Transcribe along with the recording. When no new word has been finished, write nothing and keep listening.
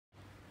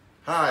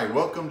Hi,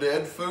 welcome to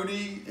Ed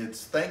Foodie.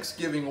 It's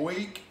Thanksgiving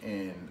week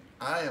and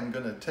I am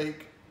going to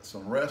take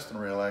some rest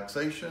and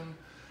relaxation,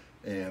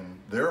 and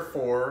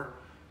therefore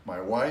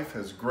my wife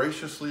has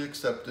graciously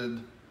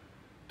accepted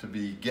to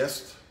be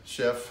guest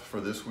chef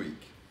for this week.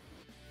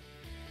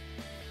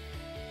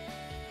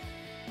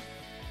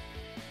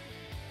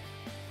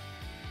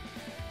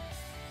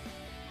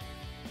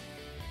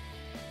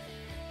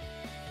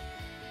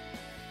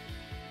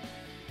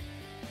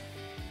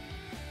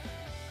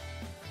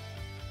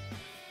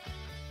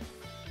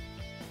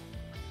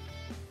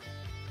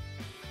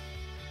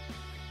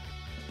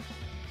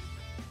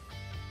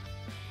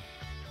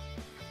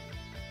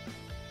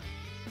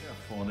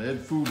 On Ed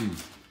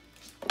Foodie,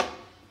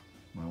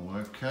 my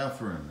wife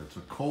Catherine. It's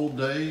a cold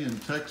day in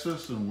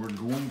Texas and we're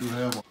going to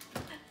have a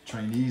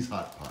Chinese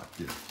hot pot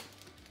here.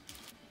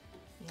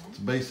 Yeah. It's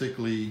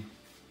basically,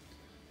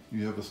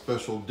 you have a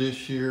special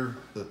dish here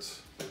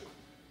that's,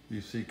 you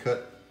see,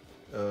 cut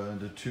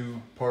into two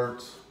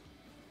parts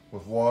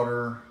with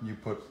water. You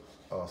put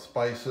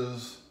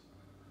spices,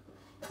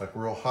 like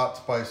real hot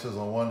spices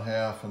on one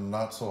half and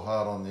not so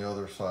hot on the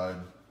other side,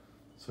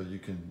 so you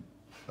can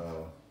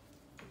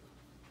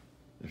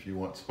if you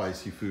want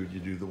spicy food, you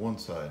do the one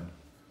side.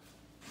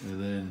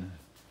 And then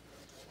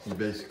you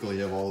basically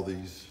have all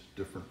these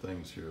different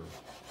things here.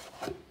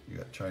 You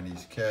got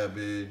Chinese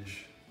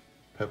cabbage,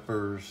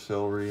 peppers,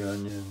 celery,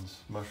 onions,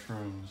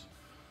 mushrooms.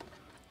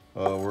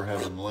 We're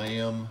having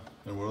lamb,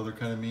 and what other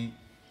kind of meat?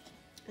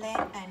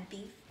 Lamb and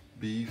beef.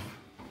 Beef.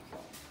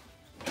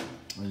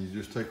 And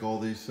you just take all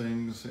these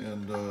things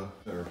and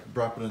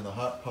drop it in the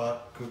hot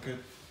pot, cook it,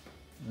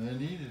 and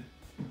then eat it.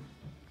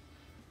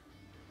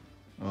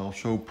 I'll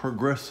show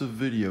progressive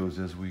videos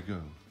as we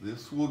go.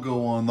 This will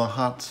go on the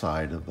hot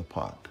side of the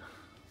pot.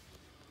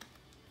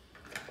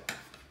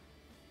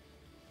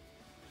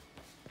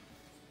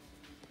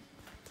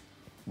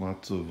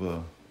 Lots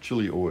of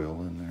chili oil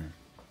in there.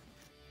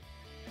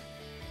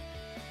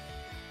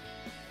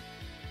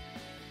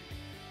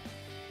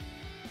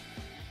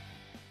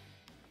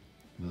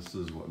 This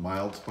is what,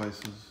 mild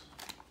spices?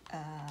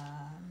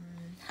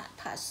 Hot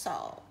pot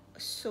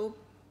soup.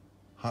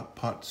 Hot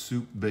pot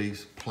soup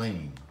base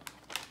plain.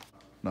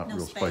 Not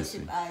real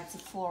spicy.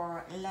 It's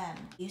for lamb.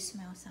 You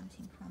smell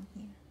something from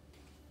here?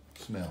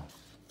 Smell.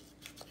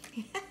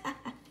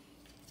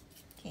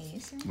 Can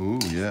you smell? Ooh,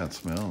 yeah, it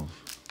smells.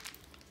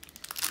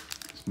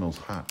 It smells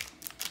hot.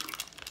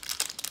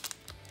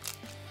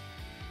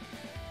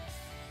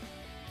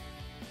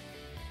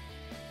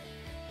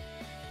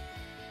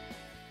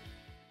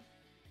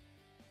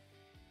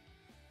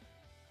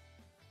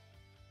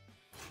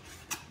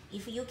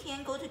 If you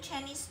can go to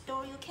Chinese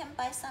store, you can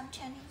buy some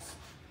Chinese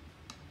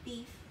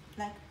beef.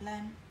 Like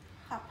lamb,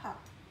 hot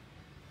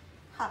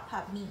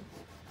pot meat,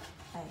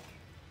 like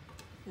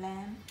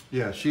lamb.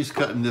 Yeah, she's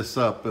cutting this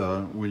up.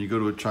 When you go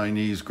to a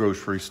Chinese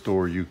grocery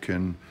store, you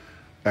can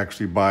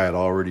actually buy it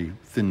already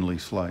thinly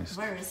sliced.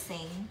 Very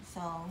thin, so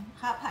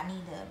hot pot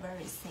need a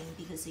very thin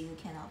because you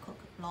cannot cook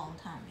a long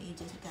time. You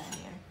just got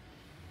there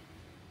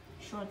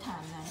short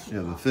time.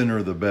 Yeah, the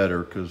thinner the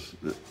better, because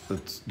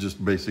it's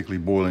just basically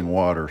boiling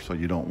water, so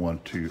you don't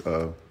want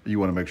to, you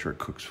want to make sure it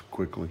cooks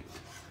quickly.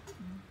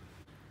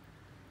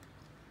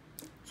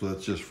 So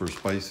that's just for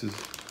spices,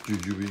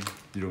 jujube?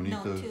 You don't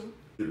eat those? Too.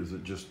 Is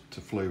it just to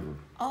flavor?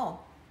 Oh,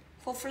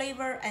 for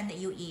flavor and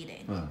you eat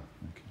it. Ah,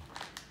 okay.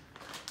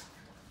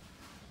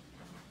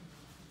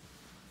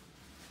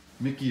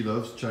 Mickey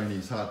loves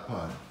Chinese hot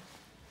pot.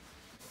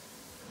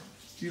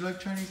 Do you like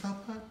Chinese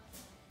hot pot?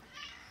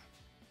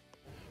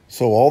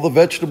 So all the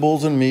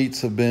vegetables and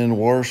meats have been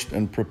washed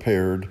and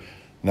prepared.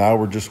 Now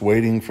we're just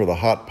waiting for the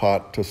hot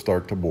pot to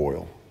start to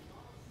boil.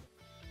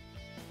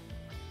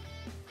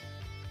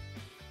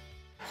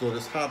 So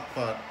this hot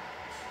pot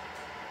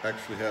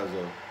actually has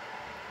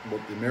what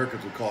the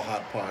Americans would call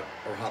hot pot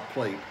or hot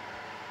plate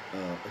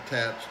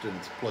attached, and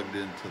it's plugged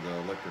into the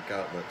electric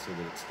outlet so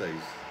that it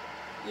stays.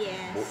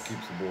 Yes.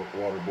 Keeps the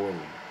water boiling.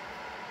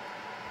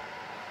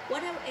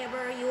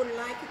 Whatever you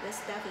like the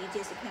stuff, you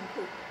just can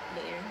put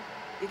there.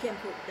 You can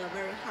put the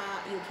very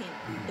hot. You can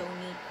don't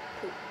need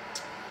put.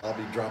 I'll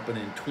be dropping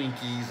in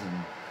Twinkies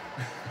and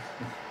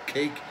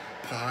cake,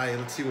 pie.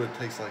 Let's see what it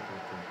tastes like.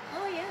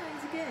 Oh yeah,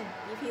 it's good.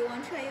 If you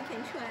want to try, you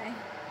can try.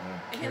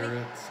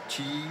 Carrots,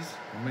 cheese.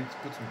 We'll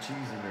put some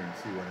cheese in there and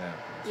see what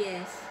happens.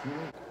 Yes.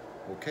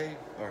 Okay,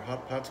 our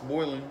hot pot's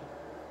boiling.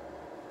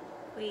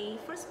 We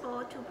first of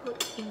all to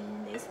put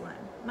in this one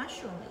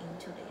mushroom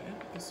into there.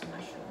 This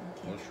mushroom.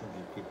 Mushrooms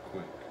will cook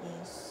quick.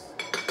 Yes,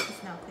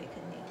 it's not quick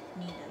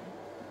neither.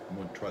 I'm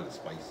gonna try the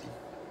spicy.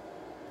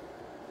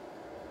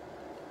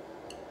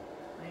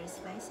 Very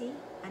spicy,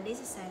 and this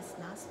side is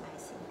not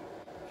spicy.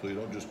 So you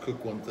don't just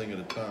cook one thing at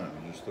a time.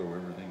 You just throw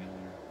everything in there.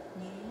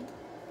 Yeah,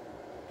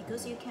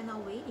 because you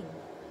cannot waiting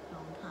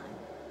long time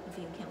if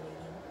you can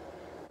waiting.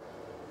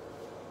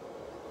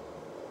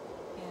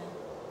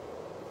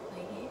 Yeah,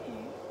 like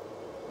here.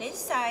 This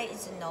side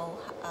is no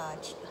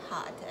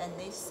hot, and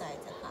this side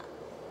is hot.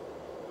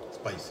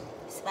 Spicy.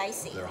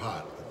 Spicy. They're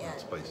hot, but yeah, not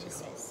spicy.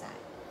 This side.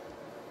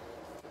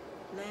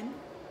 Then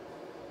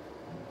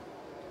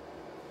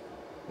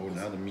Oh,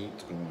 now the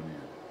meat's going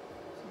in.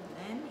 So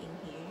lamb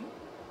in here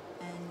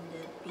and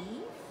the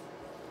beef.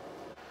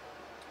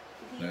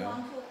 If you Now,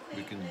 want to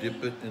you can quickly,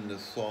 dip it in the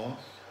sauce.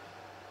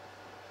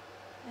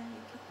 and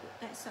you can put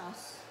that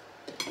sauce.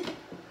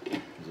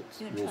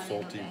 Is You it real try it,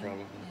 salty, okay?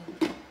 probably?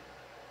 Yeah.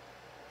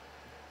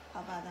 How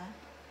about that?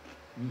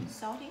 Mm.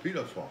 Salty?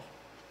 Peanut sauce.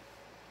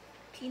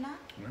 Peanut?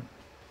 Yeah.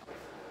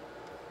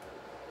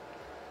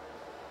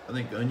 I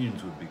think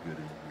onions would be good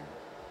in here.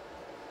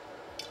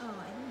 Oh,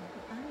 I didn't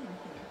put onion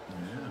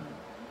here.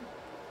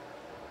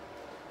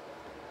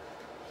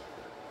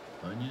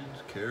 Yeah. Onions,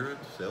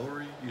 carrots,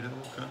 celery, you know,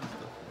 all kinds of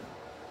stuff.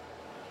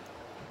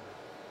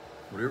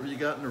 Whatever you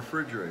got in the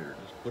refrigerator,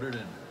 just put it in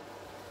there.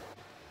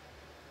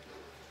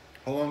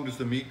 How long does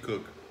the meat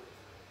cook?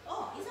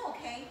 Oh, it's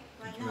okay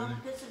right It's now ready?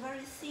 because it's very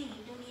thin.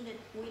 You don't need it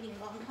waiting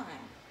a long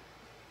time.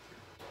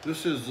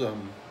 This is, I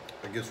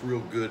guess, real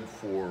good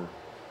for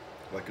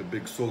like a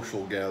big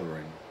social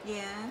gathering.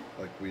 Yeah.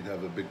 Like we'd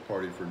have a big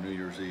party for New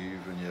Year's Eve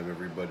and you have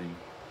everybody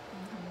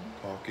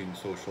talking,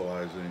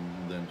 socializing,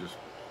 and then just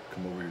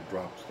come over here,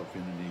 drop stuff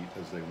in and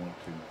eat as they want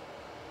to.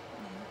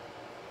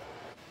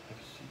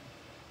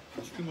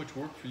 It's too much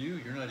work for you.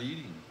 You're not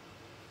eating.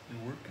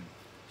 You're working.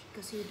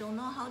 Because you don't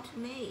know how to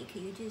make.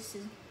 You just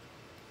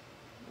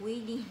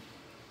waiting.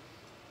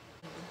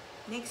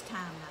 Next time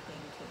I'm not going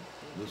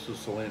to. This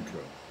is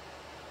cilantro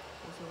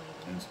Just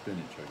waiting. and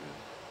spinach, I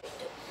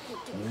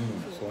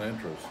guess.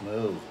 Cilantro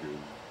smells good.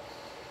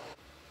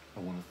 I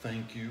want to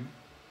thank you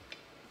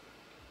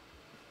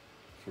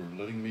for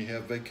letting me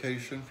have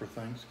vacation for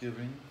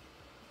Thanksgiving.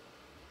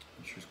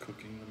 And she's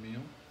cooking the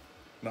meal.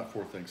 Not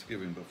for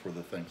Thanksgiving, but for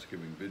the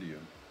Thanksgiving video.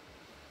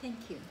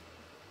 Thank you.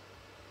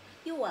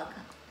 You're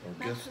welcome. Or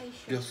My guest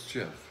pleasure.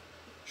 chef,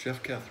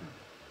 Chef Catherine.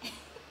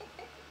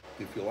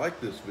 If you like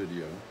this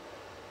video,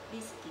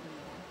 Please give me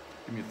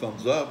that. give me a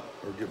thumbs up,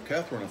 or give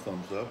Catherine a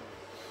thumbs up,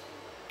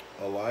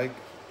 a like,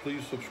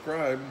 please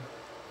subscribe,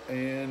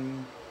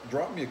 and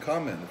drop me a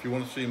comment if you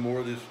want to see more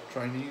of this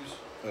Chinese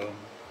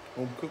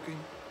home cooking.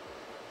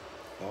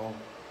 I'll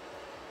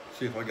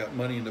see if I got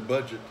money in the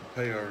budget to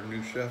pay our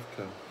new chef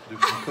to do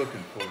some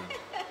cooking for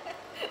us.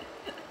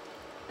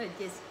 I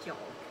just joke.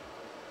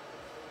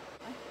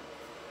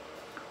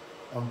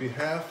 On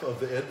behalf of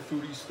the Ed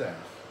Foodie staff,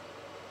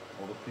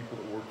 all the people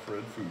that work for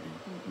Ed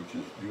Foodie, which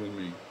is you and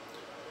me,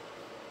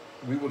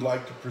 we would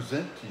like to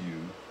present to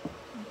you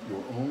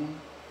your own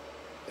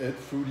Ed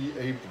Foodie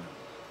apron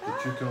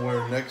that you can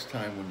wear next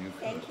time when you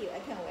cook. Thank you. I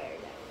can wear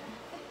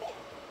that.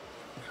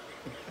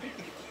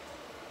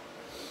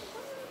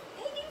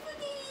 Thank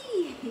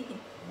you,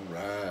 All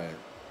right.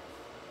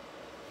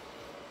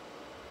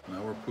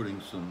 Now we're putting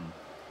some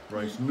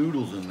rice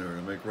noodles in there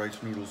to make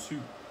rice noodle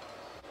soup.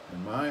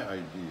 And my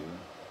idea,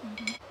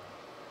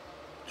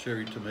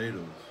 cherry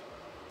tomatoes.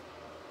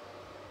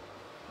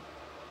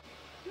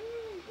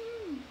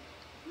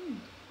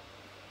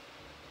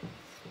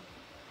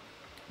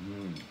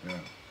 Yeah.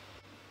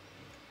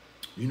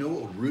 You know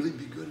what would really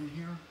be good in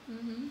here?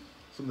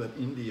 Some of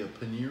that India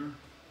paneer,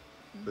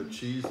 the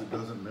cheese that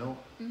doesn't melt.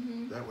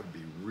 That would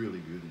be really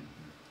good in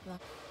here.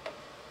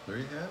 There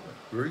you have it.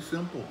 Very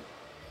simple.